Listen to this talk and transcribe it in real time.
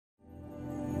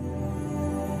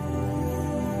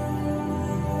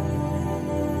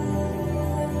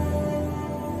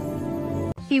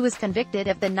He was convicted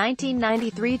of the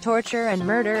 1993 torture and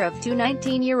murder of two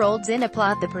 19-year-olds in a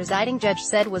plot the presiding judge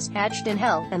said was hatched in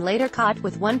hell, and later caught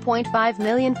with 1.5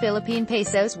 million Philippine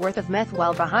pesos worth of meth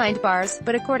while behind bars.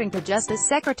 But according to Justice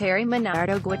Secretary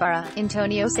Menardo Guevarra,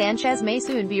 Antonio Sanchez may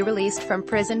soon be released from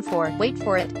prison for, wait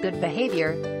for it, good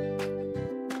behavior.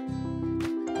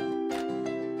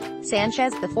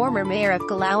 Sanchez, the former mayor of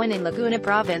Calauan in Laguna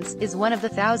Province, is one of the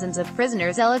thousands of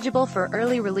prisoners eligible for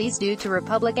early release due to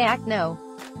Republic Act No.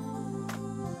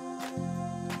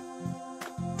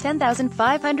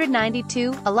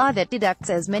 10,592, a law that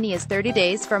deducts as many as 30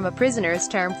 days from a prisoner's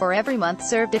term for every month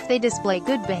served if they display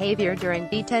good behavior during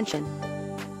detention.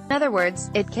 In other words,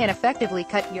 it can effectively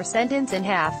cut your sentence in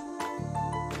half.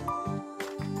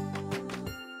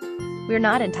 We're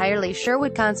not entirely sure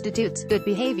what constitutes good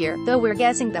behavior, though we're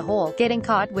guessing the whole getting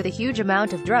caught with a huge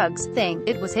amount of drugs thing,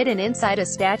 it was hidden inside a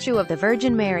statue of the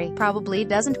Virgin Mary, probably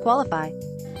doesn't qualify.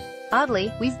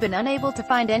 Oddly, we've been unable to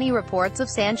find any reports of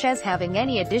Sanchez having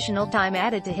any additional time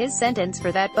added to his sentence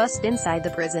for that bust inside the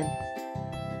prison.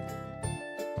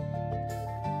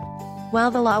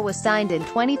 While the law was signed in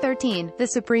 2013, the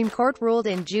Supreme Court ruled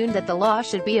in June that the law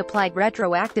should be applied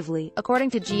retroactively, according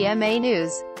to GMA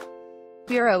News.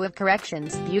 Bureau of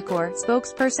Corrections (Bucor)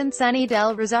 spokesperson Sonny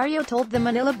Del Rosario told the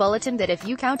Manila Bulletin that if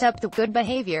you count up the good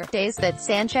behavior days that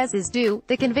Sanchez is due,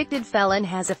 the convicted felon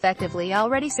has effectively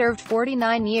already served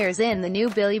 49 years in the new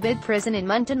Bilibid prison in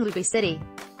Muntinlupa City.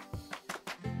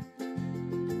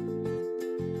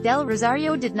 Del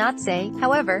Rosario did not say,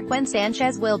 however, when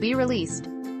Sanchez will be released.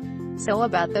 So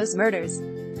about those murders.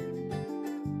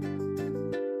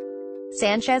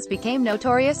 Sanchez became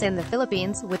notorious in the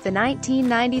Philippines with the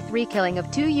 1993 killing of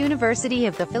two University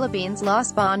of the Philippines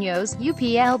Los Baños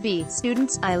 (UPLB)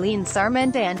 students, Eileen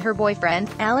Sarmenta and her boyfriend,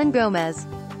 Alan Gomez.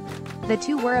 The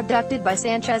two were abducted by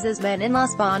Sanchez's men in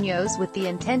Los Baños with the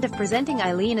intent of presenting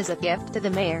Eileen as a gift to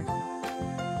the mayor.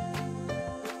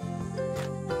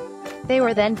 They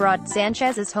were then brought to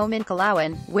Sanchez's home in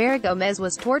Calauan, where Gomez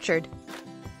was tortured.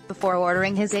 Before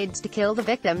ordering his aides to kill the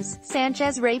victims,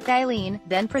 Sanchez raped Eileen,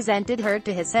 then presented her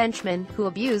to his henchmen, who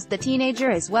abused the teenager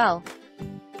as well.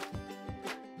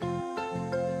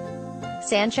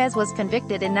 Sanchez was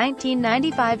convicted in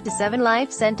 1995 to 7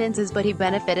 life sentences, but he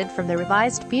benefited from the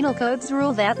revised Penal Code's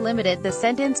rule that limited the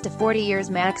sentence to 40 years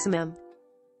maximum.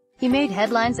 He made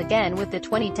headlines again with the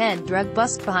 2010 drug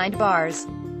bust behind bars.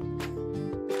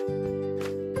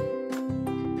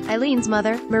 Eileen's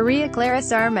mother, Maria Clara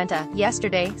Sarmenta,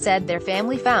 yesterday, said their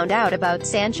family found out about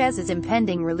Sanchez's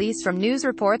impending release from news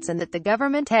reports and that the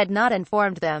government had not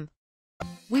informed them.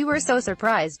 "We were so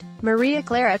surprised," Maria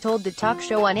Clara told the talk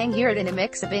show on Ang Heard in a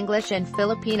mix of English and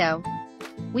Filipino.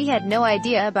 "We had no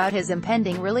idea about his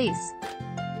impending release.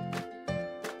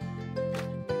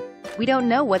 We don't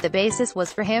know what the basis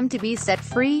was for him to be set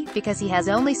free, because he has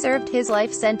only served his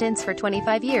life sentence for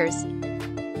 25 years.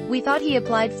 We thought he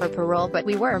applied for parole, but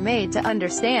we were made to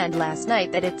understand last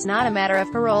night that it's not a matter of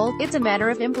parole, it's a matter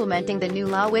of implementing the new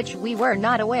law, which we were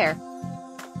not aware.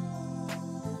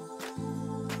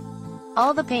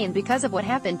 All the pain because of what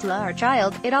happened to our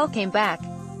child, it all came back.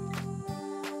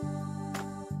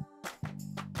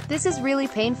 This is really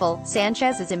painful."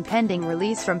 Sanchez's impending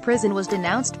release from prison was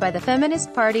denounced by the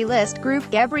Feminist Party list group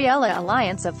Gabriela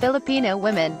Alliance of Filipino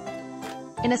Women.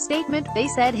 In a statement, they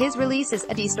said his release is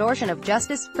a distortion of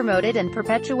justice, promoted and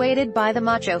perpetuated by the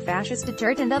macho-fascist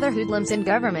Duterte and other hoodlums in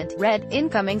government. Red,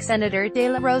 incoming Senator De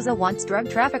La Rosa wants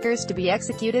drug traffickers to be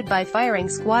executed by firing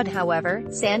squad. However,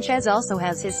 Sanchez also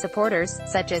has his supporters,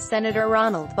 such as Senator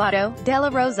Ronald Bato De La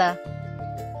Rosa.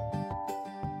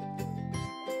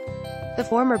 The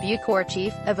former Bucor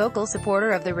chief, a vocal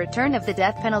supporter of the return of the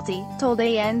death penalty, told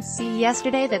ANC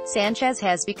yesterday that Sanchez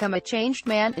has become a changed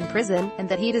man in prison, and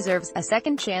that he deserves a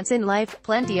second chance in life.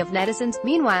 Plenty of netizens,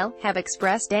 meanwhile, have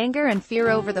expressed anger and fear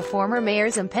over the former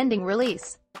mayor's impending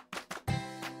release.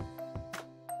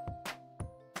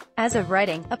 As of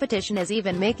writing, a petition is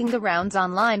even making the rounds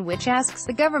online which asks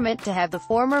the government to have the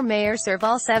former mayor serve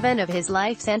all 7 of his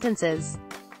life sentences.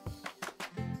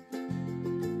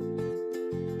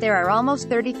 There are almost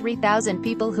 33,000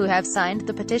 people who have signed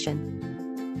the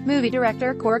petition. Movie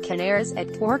director Cor Canares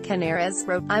at Cor Canares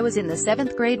wrote, "I was in the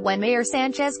 7th grade when Mayor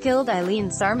Sanchez killed Eileen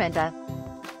Sarmenta.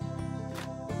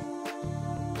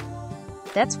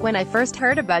 That's when I first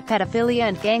heard about pedophilia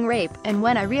and gang rape, and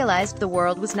when I realized the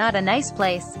world was not a nice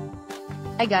place.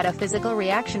 I got a physical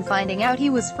reaction finding out he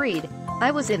was freed.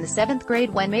 I was in the 7th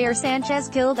grade when Mayor Sanchez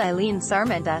killed Eileen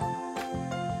Sarmenta.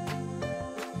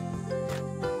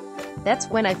 That's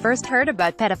when I first heard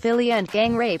about pedophilia and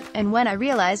gang rape, and when I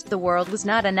realized the world was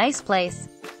not a nice place.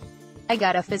 I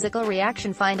got a physical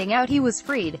reaction finding out he was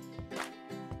freed.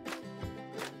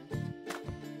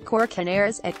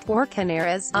 Corcanares at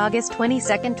Corcanares, August 22,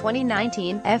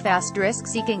 2019,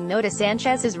 seeking no to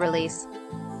Sanchez's release.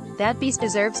 That beast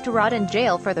deserves to rot in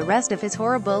jail for the rest of his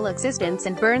horrible existence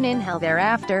and burn in hell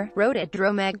thereafter, wrote at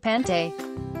Dromagpante.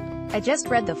 I just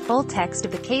read the full text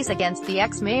of the case against the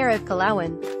ex-mayor of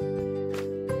Calauan.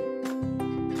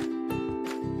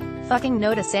 Fucking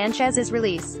no to Sanchez's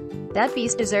release. That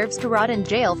beast deserves to rot in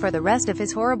jail for the rest of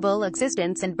his horrible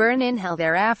existence and burn in hell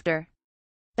thereafter.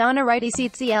 Donna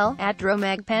Wright-ECTL, at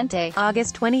Dromagpante,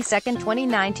 August 22,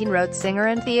 2019 wrote singer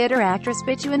and theater actress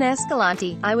Bituin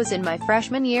Escalante. I was in my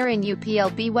freshman year in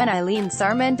UPLB when Eileen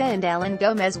Sarmenta and Alan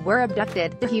Gomez were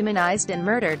abducted, dehumanized and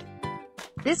murdered.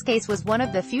 This case was one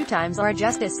of the few times our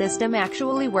justice system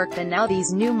actually worked, and now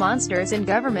these new monsters in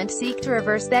government seek to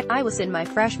reverse that. I was in my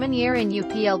freshman year in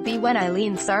UPLB when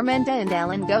Eileen Sarmenta and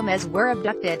Alan Gomez were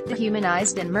abducted,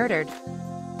 dehumanized and murdered.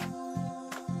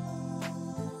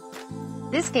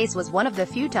 This case was one of the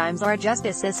few times our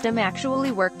justice system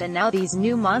actually worked, and now these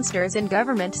new monsters in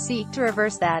government seek to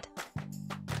reverse that.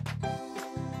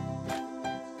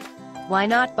 Why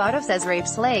not? Bato says rape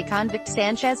slay convict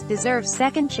Sanchez deserves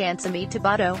second chance. Amita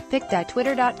Bato,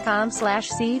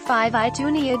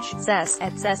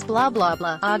 pic.twitter.com/c5ituneage, says blah blah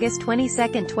blah, August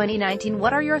 22, 2019.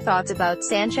 What are your thoughts about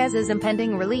Sanchez's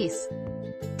impending release?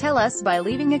 Tell us by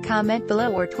leaving a comment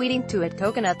below or tweeting to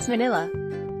 @CoconutsManila.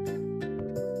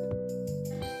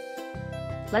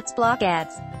 Let's block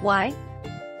ads. Why?